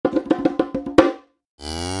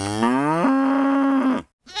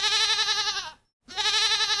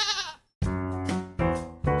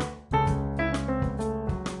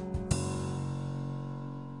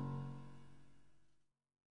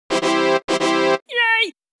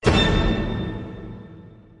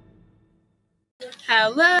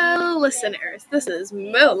Hello, listeners. This is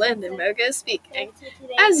Mo Landenboga speaking.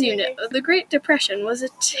 As you know, the Great Depression was a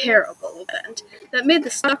terrible event that made the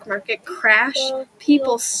stock market crash,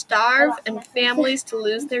 people starve, and families to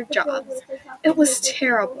lose their jobs. It was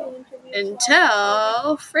terrible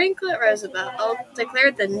until Franklin Roosevelt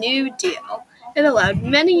declared the New Deal. It allowed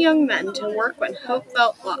many young men to work when hope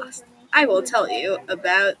felt lost. I will tell you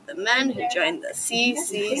about the men who joined the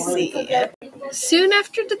CCC. Soon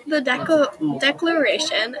after the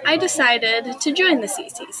declaration, I decided to join the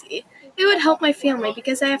CCC. It would help my family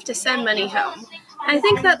because I have to send money home. I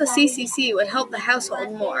think that the CCC would help the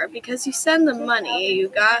household more because you send the money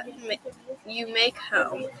you make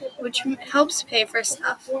home, which helps pay for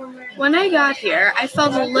stuff. When I got here, I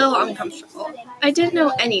felt a little uncomfortable. I didn't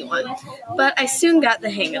know anyone, but I soon got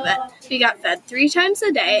the hang of it. We got fed 3 times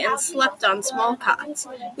a day and slept on small cots.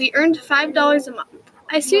 We earned $5 a month.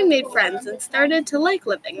 I soon made friends and started to like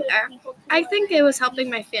living there. I think it was helping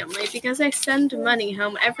my family because I send money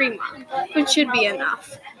home every month, which should be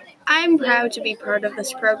enough. I'm proud to be part of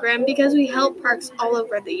this program because we help parks all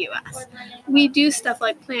over the U.S. We do stuff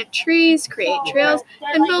like plant trees, create trails,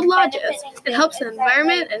 and build lodges. It helps the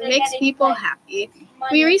environment and makes people happy.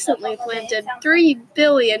 We recently planted 3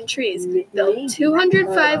 billion trees, built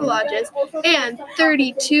 205 lodges, and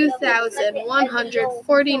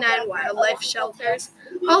 32,149 wildlife shelters.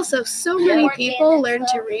 Also, so many people learn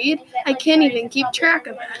to read, I can't even keep track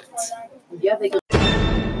of it.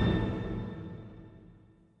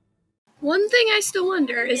 One thing I still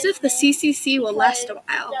wonder is if the CCC will last a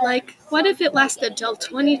while. Like, what if it lasted till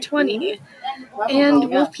 2020? And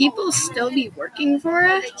will people still be working for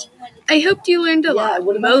it? I hoped you learned a lot.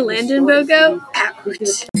 Mo Landenbogo, out.